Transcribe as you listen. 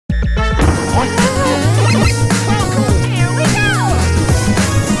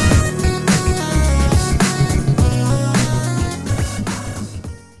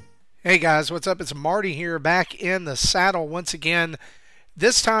Hey guys, what's up? It's Marty here, back in the saddle once again.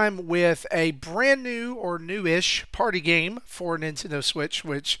 This time with a brand new or newish party game for Nintendo Switch,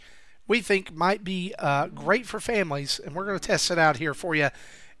 which we think might be great for families, and we're going to test it out here for you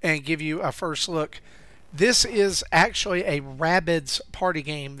and give you a first look. This is actually a Rabbids party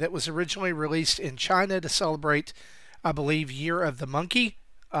game that was originally released in China to celebrate, I believe, Year of the Monkey.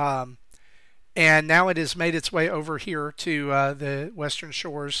 And now it has made its way over here to the Western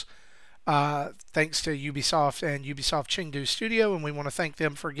Shores, thanks to Ubisoft and Ubisoft Chengdu Studio, and we want to thank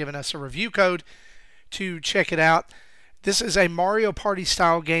them for giving us a review code to check it out. This is a Mario Party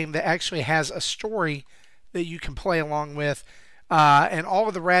style game that actually has a story that you can play along with, and all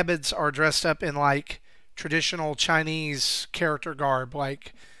of the Rabbids are dressed up in like traditional Chinese character garb,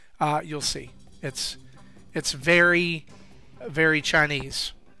 like you'll see. It's very, very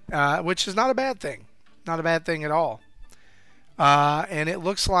Chinese, which is not a bad thing. Not a bad thing at all. And it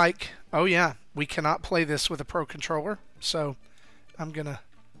looks like, oh yeah, we cannot play this with a Pro Controller, so I'm going to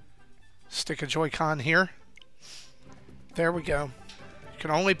stick a Joy-Con here. There we go. You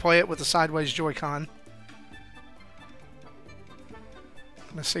can only play it with a sideways Joy-Con.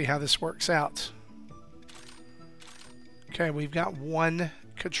 Let's see how this works out. Okay, we've got one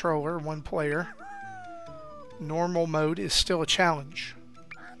controller, one player. Normal mode is still a challenge.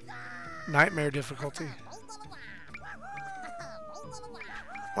 Nightmare difficulty.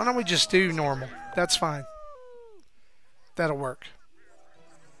 Why don't we just do normal? That's fine. That'll work.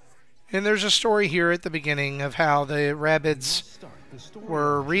 And there's a story here at the beginning of how the Rabbids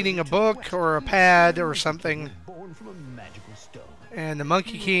were reading a book or a pad or something, and the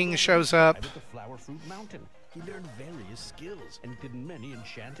Monkey King shows up. He learned various skills and did many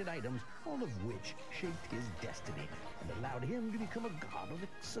enchanted items, all of which shaped his destiny and allowed him to become a god of the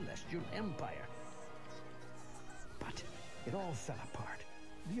Celestial Empire. But it all fell apart.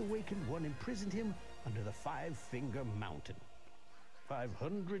 The Awakened One imprisoned him under the Five-Finger Mountain.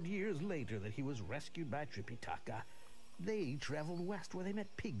 500 years later that he was rescued by Tripitaka, they traveled west where they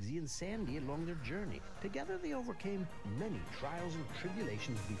met Pigsy and Sandy along their journey. Together they overcame many trials and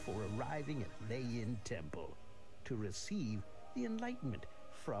tribulations before arriving at Lei-Yin Temple to receive the enlightenment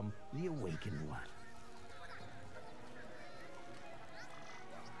from the Awakened One.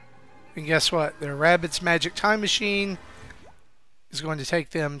 And guess what? Their Rabbids magic time machine is going to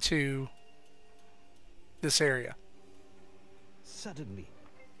take them to this area. Suddenly,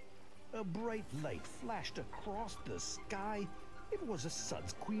 a bright light flashed across the sky. It was a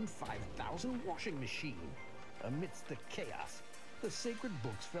Suds Queen 5000 washing machine. Amidst the chaos, the sacred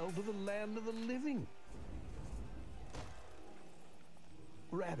books fell to the land of the living.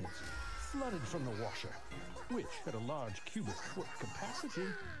 Rabbids flooded from the washer, which had a large cubic foot capacity.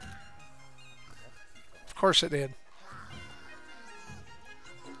 Of course it did.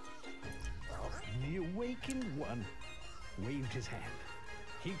 The Awakened One waved his hand.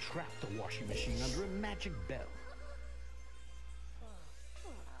 He trapped the washing machine under a magic bell.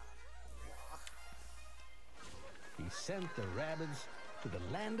 He sent the Rabbids to the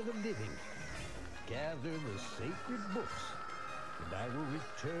land of the living. Gather the sacred books, and I will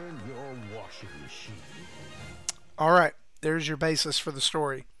return your washing machine. All right, there's your basis for the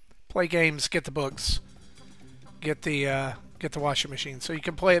story. Play games, get the books, get the washing machine. So you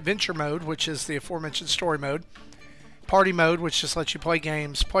can play adventure mode, which is the aforementioned story mode. Party mode, which just lets you play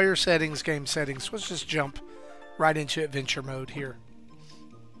games. Player settings, game settings. Let's just jump right into adventure mode here.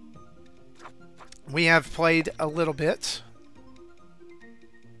 We have played a little bit.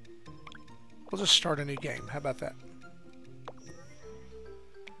 We'll just start a new game. How about that?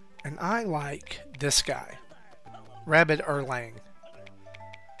 And I like this guy, Rabbid Erlang.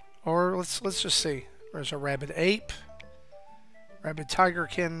 Or let's just see. There's a Rabbid Ape, Rabbid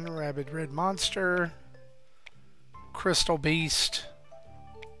Tigerkin, Rabbid Red Monster, Crystal Beast.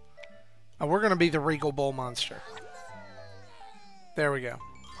 Oh, we're going to be the Regal Bull Monster. There we go.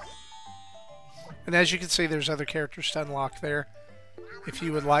 And as you can see, there's other characters to unlock there, if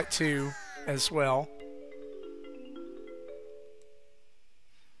you would like to as well.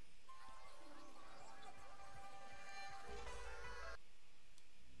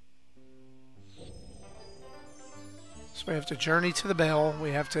 So we have to journey to the bell.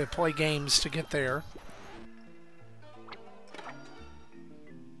 We have to play games to get there.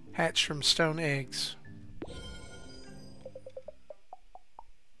 Hatched from stone eggs.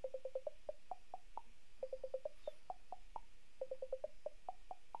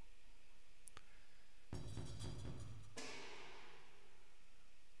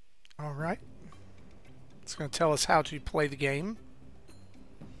 All right. It's going to tell us how to play the game.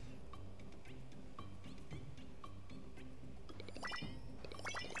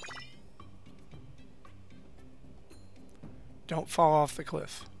 Don't fall off the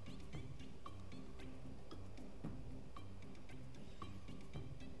cliff.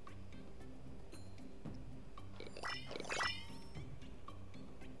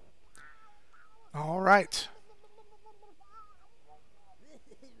 All right.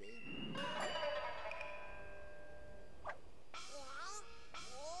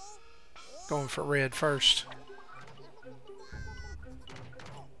 Going for red first.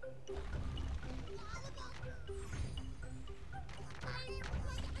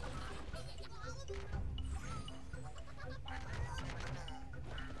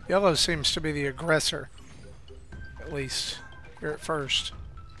 Yellow seems to be the aggressor, at least here at first.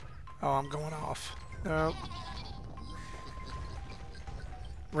 Oh, I'm going off. Nope.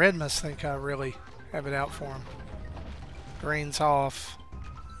 Red must think I really have it out for him. Green's off.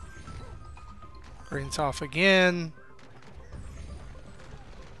 Green's off again.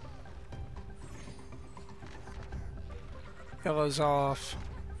 Yellow's off.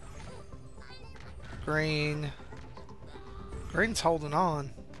 Green. Green's holding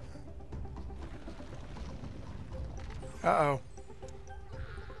on. Uh-oh.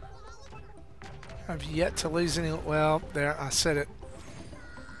 I've yet to lose any... Well, there, I said it.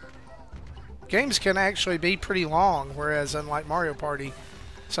 Games can actually be pretty long, whereas unlike Mario Party,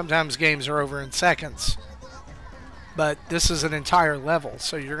 sometimes games are over in seconds. But this is an entire level,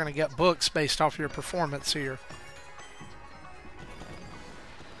 so you're going to get books based off your performance here.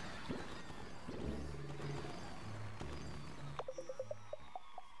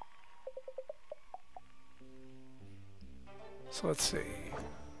 So let's see.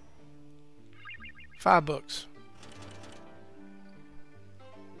 5 books.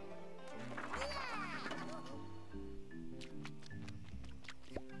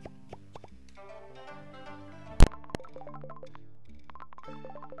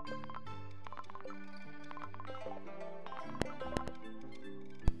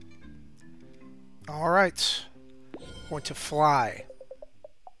 All right. Going to fly.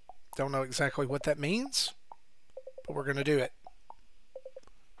 Don't know exactly what that means, but we're going to do it.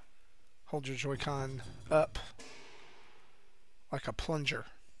 Hold your Joy-Con up like a plunger.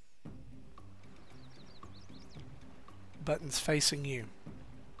 Buttons facing you.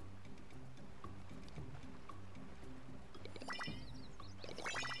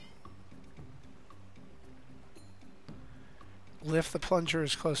 Lift the plunger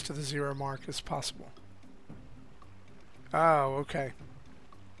as close to the 0 mark as possible. Oh, okay.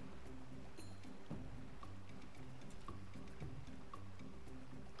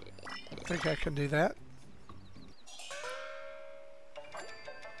 I think I can do that.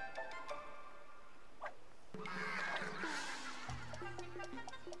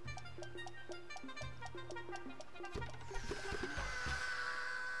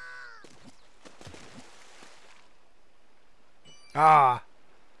 Ah,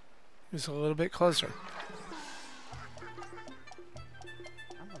 it was a little bit closer.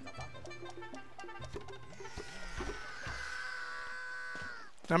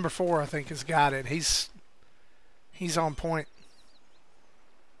 Number 4, I think, has got it. He's on point.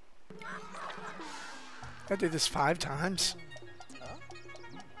 I did this 5 times.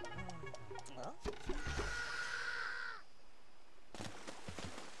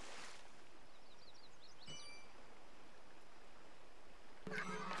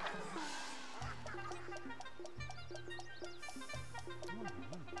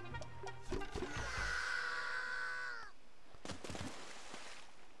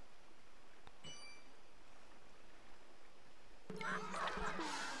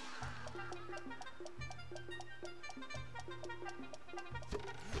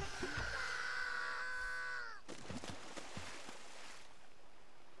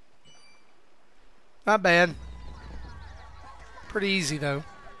 Not bad. Pretty easy, though.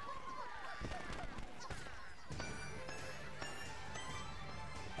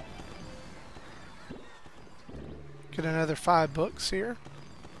 Get another 5 books here.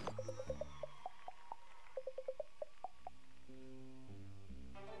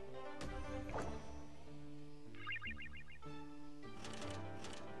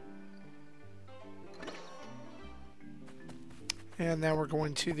 And now we're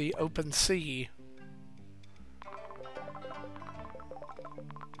going to the open sea.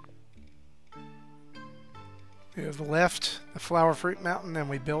 We have left the Flower Fruit Mountain and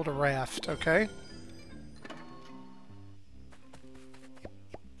we build a raft, okay?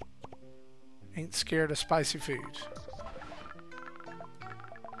 Ain't scared of spicy food.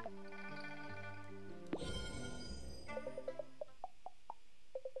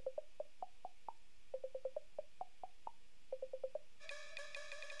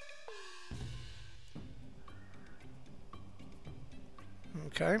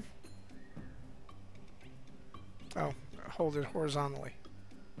 Okay. Oh, hold it horizontally.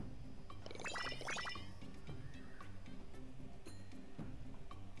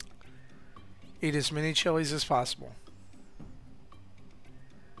 Eat as many chilies as possible.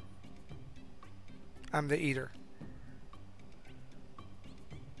 I'm the eater.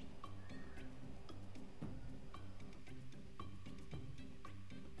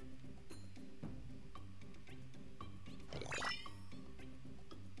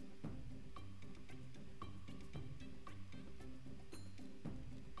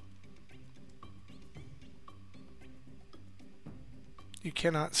 You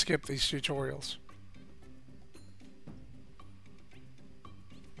cannot skip these tutorials.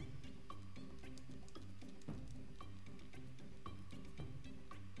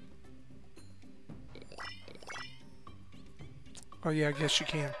 Oh yeah, I guess you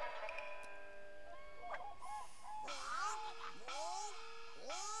can.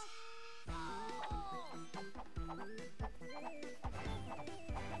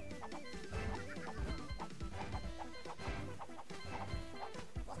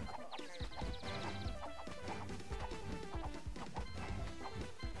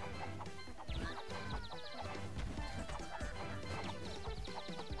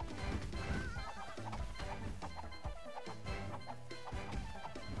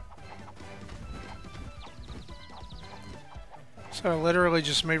 So literally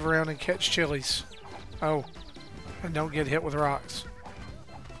just move around and catch chilies. Oh, and don't get hit with rocks.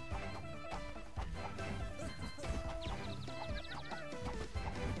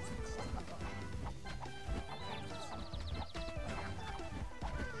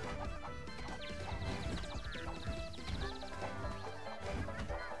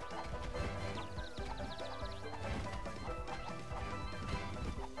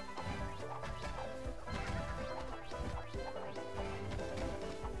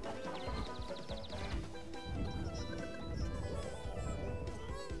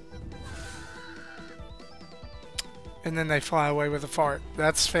 And then they fly away with a fart.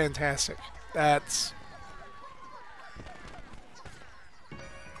 That's fantastic. That's...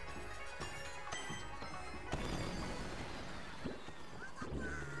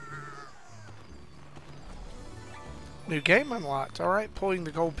 New game unlocked. Alright, pulling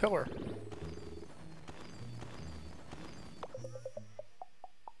the gold pillar.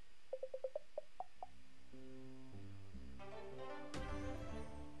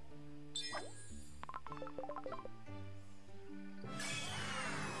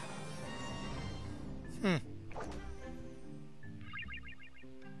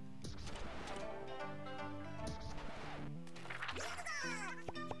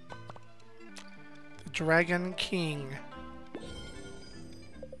 The Dragon King.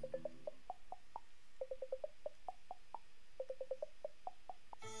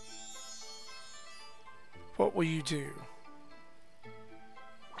 What will you do?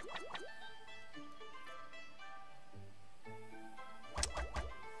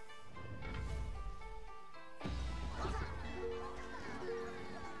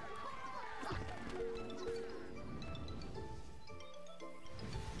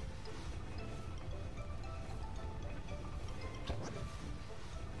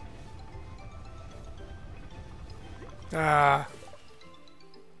 Ah.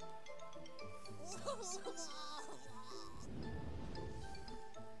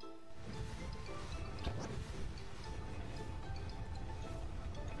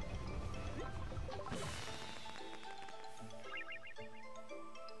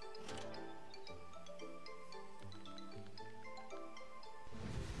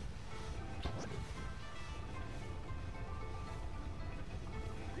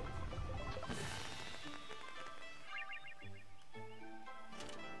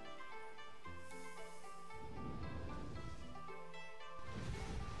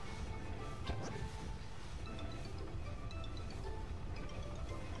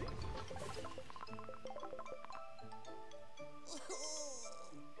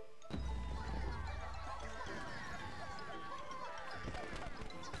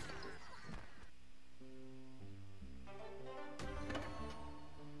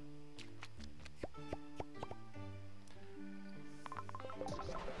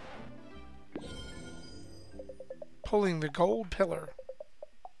 Pulling the gold pillar.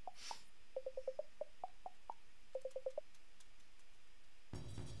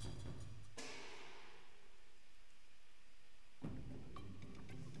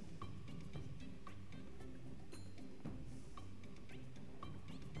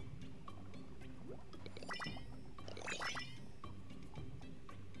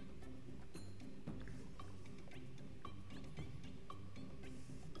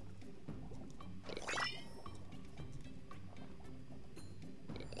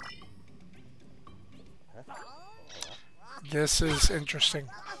 This is interesting.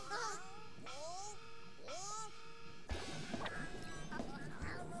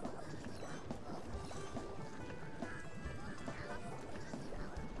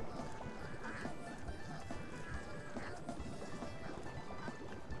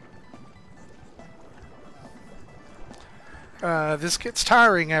 This gets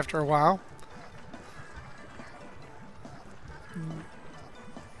tiring after a while.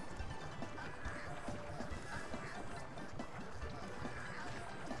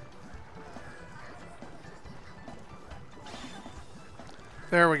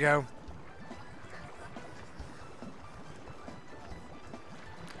 There we go.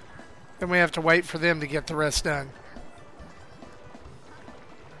 Then we have to wait for them to get the rest done.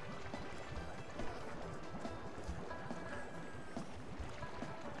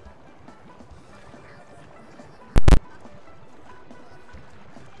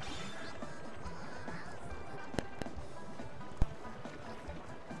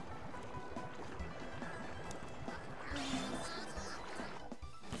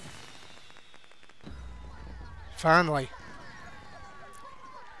 Finally.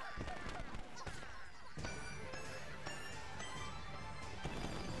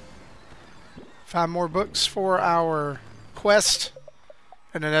 Five more books for our quest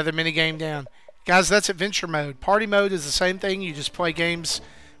and another mini game down. Guys, that's adventure mode. Party mode is the same thing. You just play games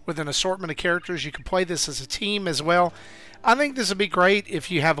with an assortment of characters. You can play this as a team as well. I think this would be great if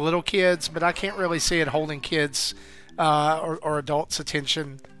you have little kids, but I can't really see it holding kids or adults'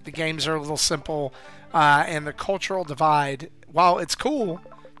 attention. The games are a little simple. And the cultural divide, while it's cool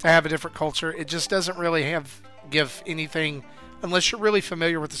to have a different culture, it just doesn't really give anything, unless you're really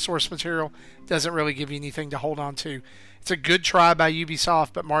familiar with the source material, doesn't really give you anything to hold on to. It's a good try by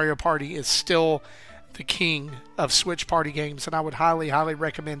Ubisoft, but Mario Party is still the king of Switch party games, and I would highly, highly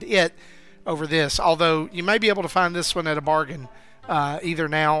recommend it over this, although you may be able to find this one at a bargain either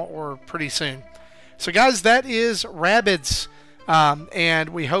now or pretty soon. So guys, that is Rabbids, and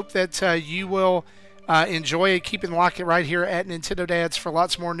we hope that you will enjoy it. Keep and lock it right here at Nintendo Dads for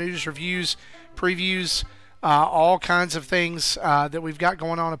lots more news, reviews, previews, all kinds of things that we've got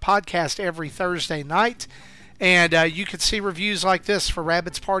going on. A podcast every Thursday night. And you can see reviews like this for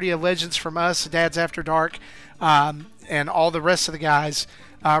Rabbids Party of Legends from us, Dads After Dark, and all the rest of the guys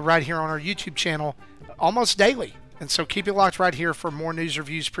right here on our YouTube channel almost daily. And so keep it locked right here for more news,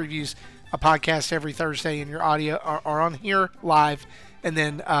 reviews, previews, a podcast every Thursday in your audio or on here live, and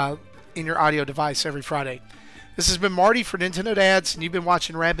then in your audio device every Friday. This has been Marty for Nintendo Dads, and you've been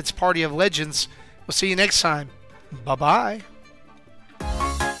watching Rabbids Party of Legends. We'll see you next time. Bye-bye.